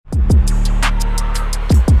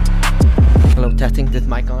Testing this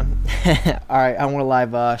mic on. Alright, I want to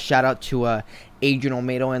live shout out to Adrian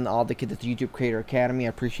Olmedo and all the kids at the YouTube Creator Academy. I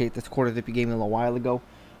appreciate this quarter that you gave me a little while ago.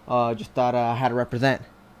 Just thought I had to represent.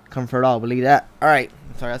 Come for it all, believe that. Alright,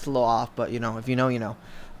 sorry that's a little off, but you know, if you know, you know.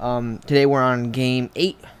 Today we're on game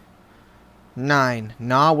 9.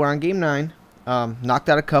 Nah, we're on game 9. Knocked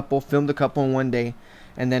out a couple, filmed a couple in one day.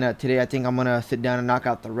 And then today I think I'm going to sit down and knock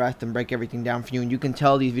out the rest and break everything down for you. And you can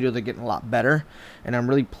tell these videos are getting a lot better. And I'm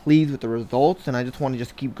really pleased with the results. And I just want to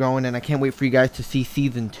just keep growing. And I can't wait for you guys to see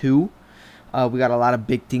Season 2. We got a lot of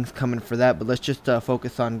big things coming for that. But let's just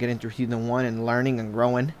focus on getting through Season 1 and learning and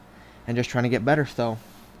growing. And just trying to get better. So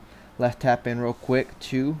let's tap in real quick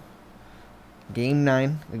to Game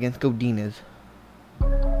 9 against Godinez.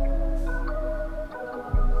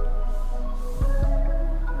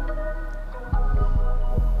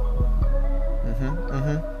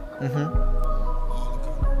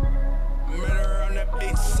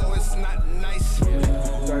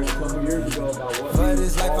 But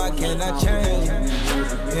it's life I cannot change.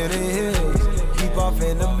 In the hills, keep off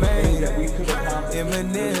in the main.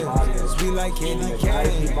 Eminem's, we like candy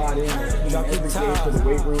cane. Drop the top,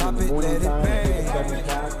 pop it, let it bang.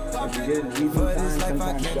 But it's life I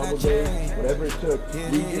cannot change. Whatever it took, we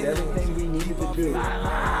did everything we needed to do.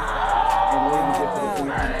 And then we get to the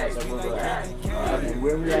point that we're at. And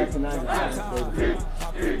where we're at tonight is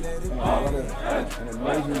what an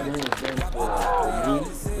amazing journey it's been for me,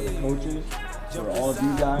 for the coaches, for all of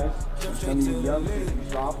you guys, and some of you young people,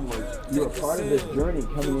 sophomores. You're a part of this journey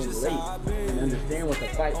coming in late and understand what the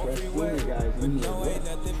fight for us senior guys in here with.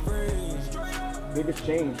 Biggest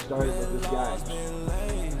change started with this guy.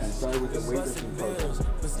 And it started with the weightlifting program.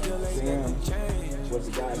 And Sam was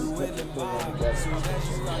the guy who put the program together.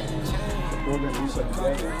 And the program we put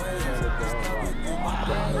together turned it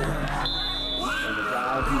down. And the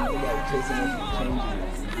guys who are taking us and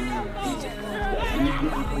changing us and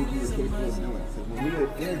doing things that we didn't think we were capable of doing. Because when we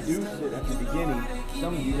had introduced it at the beginning,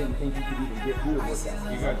 some of you didn't think you could even get through it with that.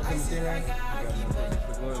 You got to come see that?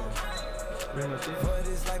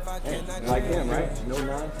 Like him, right? No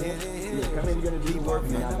nonsense. You're coming, you're going to do the work,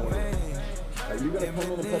 you're not going to work. You're going to come in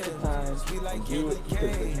and put the time and do it.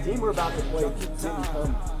 Because the team we're about to play didn't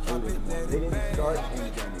come early. They didn't start in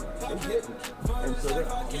January. They didn't. And so they're,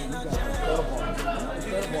 you got incredible on.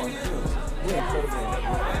 Incredible on too. We're incredible on.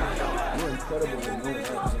 We're incredible in knowing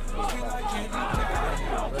how to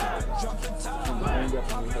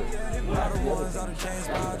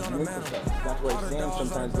that's why Sam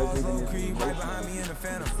sometimes doesn't even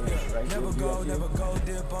Never go,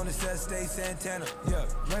 dip on the set, stay Santana. Yeah,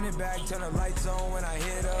 running back, turn the lights on when I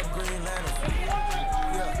hit up Green Lantern.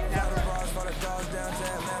 Yeah, got the bars for the dogs down to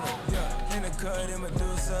Atlanta. Yeah, in the cut, in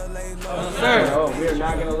Medusa, lay low. No, we're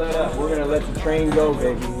not going to let up. We're going to let the train go,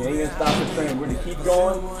 baby. We ain't going to stop the train. We're going to keep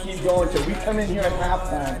going till we come in here at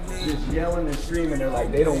halftime just yelling and screaming. They're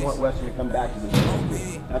like, they don't want Western to come back to this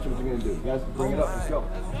game. That's what they're going to do. You guys bring it up. Let's go.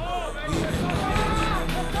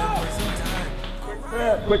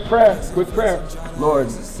 Quick prayer. Lord,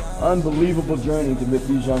 unbelievable journey to with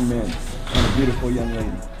these young men and a beautiful young lady.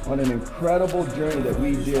 What an incredible journey that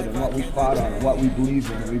we did and what we fought on and what we believed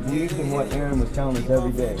in. And we believed in what Aaron was telling us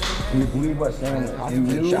every day. And we believed what Sam was. We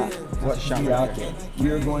knew what should be out there. We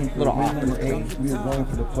are going for win number 8. We are going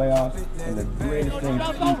for the playoffs. And the greatest thing is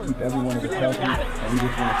to keep every one of us healthy. And we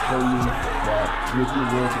just want to show you that with your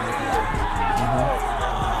work and with your work.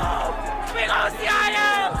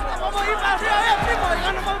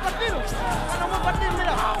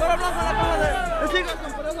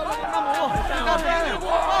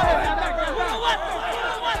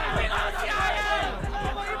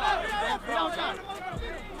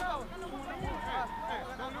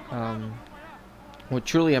 What's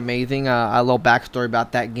truly amazing, a little backstory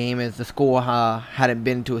about that game is the school hadn't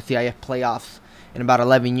been to a CIF playoffs in about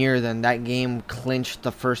 11 years, and that game clinched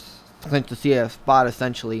the CIF spot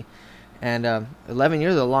essentially. And 11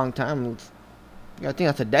 years is a long time. I think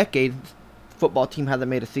that's a decade. Football team hasn't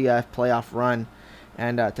made a CIF playoff run,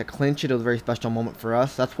 and to clinch it was a very special moment for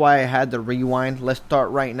us. That's why I had the rewind. Let's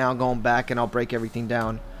start right now, going back, and I'll break everything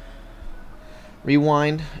down.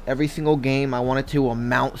 Rewind. Every single game, I wanted to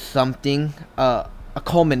amount something, a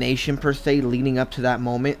culmination per se, leading up to that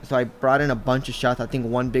moment. So I brought in a bunch of shots. I think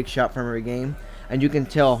one big shot from every game, and you can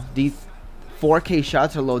tell these 4K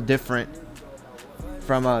shots are a little different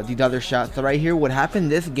from these other shots. So right here, what happened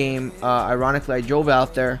this game, ironically, I drove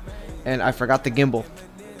out there and I forgot the gimbal.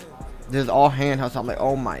 This is all handheld, so I'm like,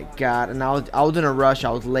 oh my god. And I was in a rush. I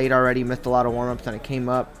was late already, missed a lot of warm-ups, and I came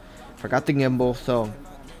up, forgot the gimbal, so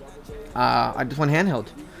I just went handheld.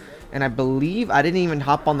 And I believe I didn't even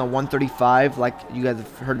hop on the 135 like you guys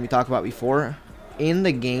have heard me talk about before. In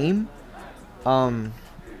the game, Um,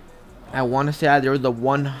 I want to say there was the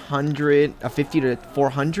 100, a 50 to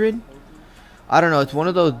 400. I don't know. It's one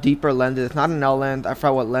of those deeper lenses. It's not an L lens. I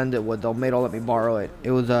forgot what lens it was. They'll let me borrow it.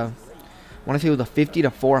 It was a, I want to say it was a 50 to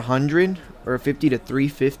 400 or a 50 to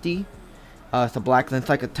 350. It's a black lens. It's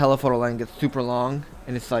like a telephoto lens. It's super long,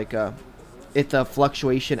 and it's like it's a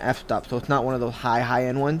fluctuation f-stop. So it's not one of those high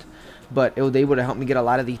end ones, but it was able to help me get a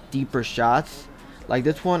lot of these deeper shots. Like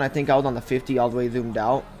this one, I think I was on the 50 all the way zoomed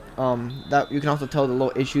out. That you can also tell the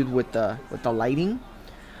little issues with the lighting.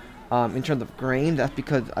 In terms of grain, that's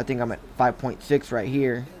because I think I'm at 5.6 right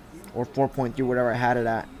here, or 4.3, whatever I had it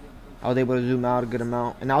at. I was able to zoom out a good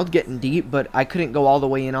amount, and I was getting deep, but I couldn't go all the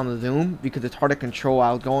way in on the zoom because it's hard to control.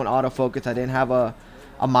 I was going autofocus. I didn't have a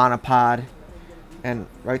monopod, and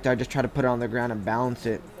right there I just tried to put it on the ground and balance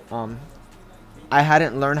it. I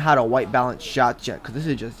hadn't learned how to white balance shots yet because this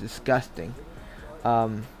is just disgusting.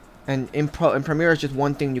 And in Premiere, it's just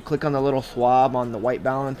one thing. You click on the little swab on the white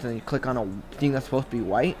balance, and you click on a thing that's supposed to be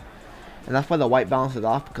white. And that's why the white balance is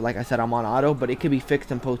off, because like I said, I'm on auto, but it could be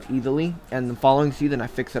fixed in post easily. And the following season, I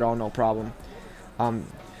fix it all, no problem.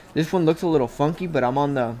 This one looks a little funky, but I'm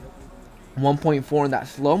on the 1.4, and that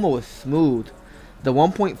slow-mo is smooth. The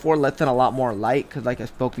 1.4 lets in a lot more light, because like I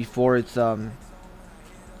spoke before, it's,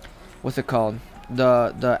 what's it called?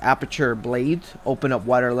 The aperture blades open up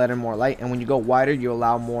wider, let in more light. And when you go wider, you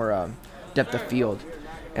allow more depth of field.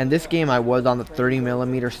 And this game I was on the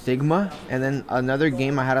 30mm Sigma, and then another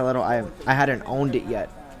game I had a little, I hadn't owned it yet,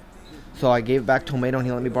 so I gave it back to Tomato and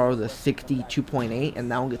he let me borrow the 60 2.8, and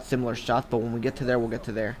now we'll get similar shots. But when we get to there, we'll get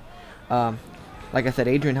to there. Like I said,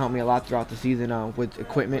 Adrian helped me a lot throughout the season with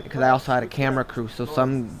equipment, because I also had a camera crew. So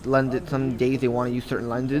some days they want to use certain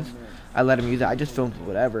lenses, I let them use it. I just filmed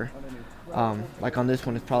whatever. Like on this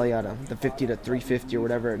one, it's probably at the 50 to 350 or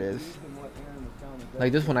whatever it is.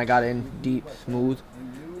 Like this one, I got in deep, smooth.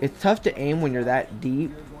 It's tough to aim when you're that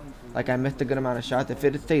deep. Like I missed a good amount of shots. If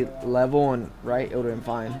it had stayed level and right, it would have been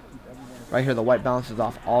fine. Right here, the white balance is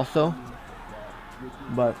off also.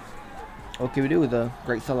 But what can we do? With a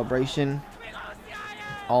great celebration,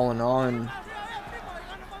 all in all, and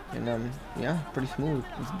yeah, pretty smooth.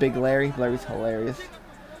 It's Big Larry. Larry's hilarious.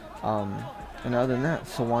 And other than that,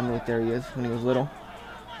 Swan, right there he is when he was little.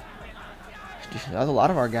 That's a lot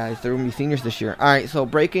of our guys. They're going to be seniors this year. Alright, so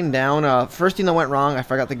breaking down. First thing that went wrong, I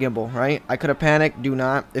forgot the gimbal, right? I could have panicked. Do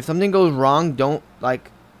not. If something goes wrong, don't,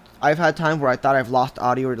 like, I've had times where I thought I've lost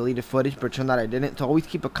audio or deleted footage, but it turned out I didn't. So always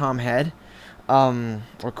keep a calm head.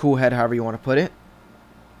 Or cool head, however you want to put it.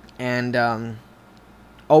 And,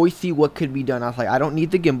 always see what could be done. I was like, I don't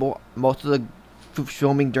need the gimbal. Most of the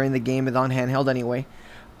filming during the game is on handheld anyway.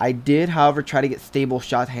 I did, however, try to get stable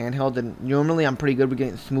shots handheld, and normally I'm pretty good with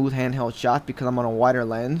getting smooth handheld shots because I'm on a wider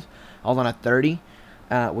lens. I was on a 30,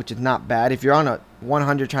 which is not bad. If you're on a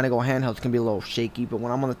 100 trying to go handheld, it's going to be a little shaky, but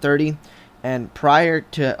when I'm on the 30, and prior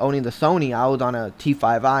to owning the Sony, I was on a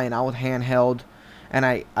T5i, and I was handheld, and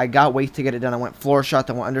I got ways to get it done. I went floor shots,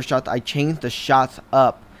 I went under shots. I changed the shots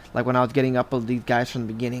up, like when I was getting up with these guys from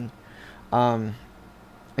the beginning.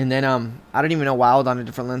 And then, I don't even know why I was on a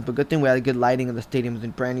different lens, but good thing we had good lighting in the stadium. It was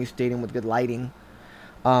a brand new stadium with good lighting.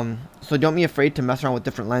 So don't be afraid to mess around with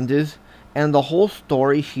different lenses. And the whole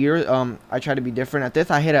story here, I try to be different. At this,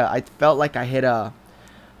 I felt like I hit a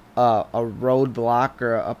roadblock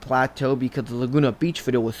or a plateau because the Laguna Beach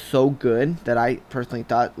video was so good that I personally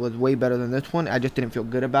thought was way better than this one. I just didn't feel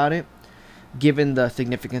good about it, given the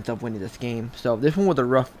significance of winning this game. So this one was a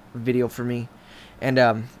rough video for me.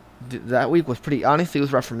 And, that week was pretty, honestly, it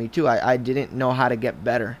was rough for me too. I didn't know how to get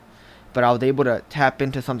better, but I was able to tap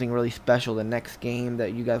into something really special the next game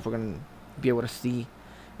that you guys were going to be able to see,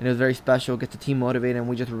 and it was very special. Get the team motivated, and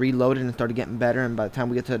we just reloaded and started getting better, and by the time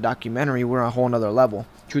we get to the documentary, we're on a whole nother level,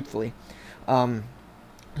 truthfully. So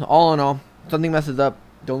all in all, something messes up,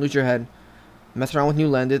 don't lose your head. Mess around with new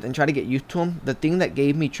lenses and try to get used to them. The thing that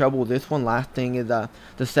gave me trouble with this one, last thing, is the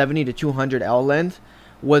 70 to 200 L lens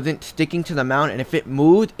wasn't sticking to the mount, and if it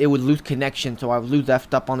moved, it would lose connection, so I would lose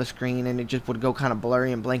F-stop on the screen, and it just would go kind of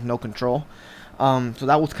blurry and blank, no control. So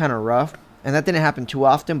that was kind of rough, and that didn't happen too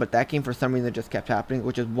often, but that game for some reason just kept happening,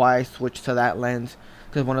 which is why I switched to that lens,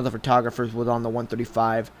 because one of the photographers was on the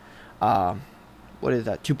 135, what is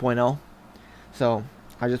that, 2.0, so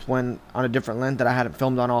I just went on a different lens that I hadn't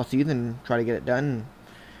filmed on all season, and tried to get it done, and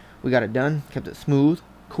we got it done, kept it smooth,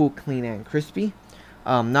 cool, clean, and crispy.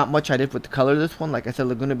 Not much I did with the color of this one. Like I said,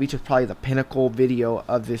 Laguna Beach is probably the pinnacle video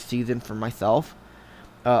of this season for myself,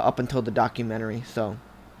 up until the documentary. So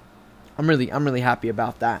I'm really happy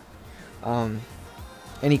about that.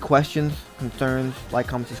 Any questions, concerns, like,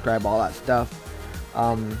 comment, subscribe, all that stuff.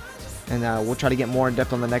 and we'll try to get more in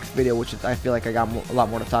depth on the next video, which is, I feel like I got a lot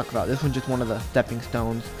more to talk about. This one's just one of the stepping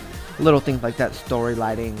stones, little things like that, story,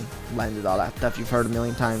 lighting, lenses, all that stuff you've heard a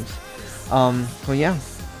million times. So yeah,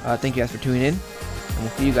 thank you guys for tuning in, and we'll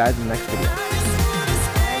see you guys in the next video.